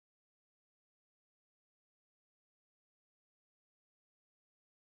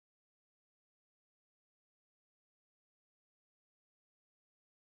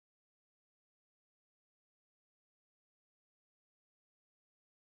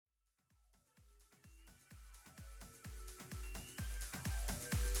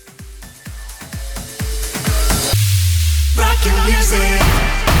music.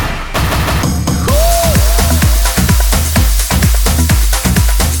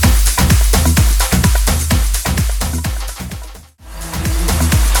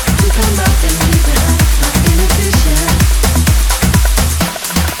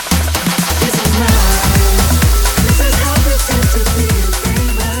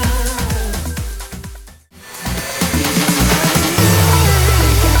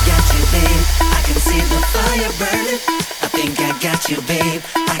 You, babe,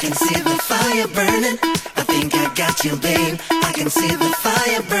 I can see the fire burning. I think I got you, babe. I can see the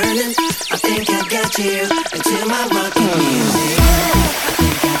fire burning. I think I got you into my mind.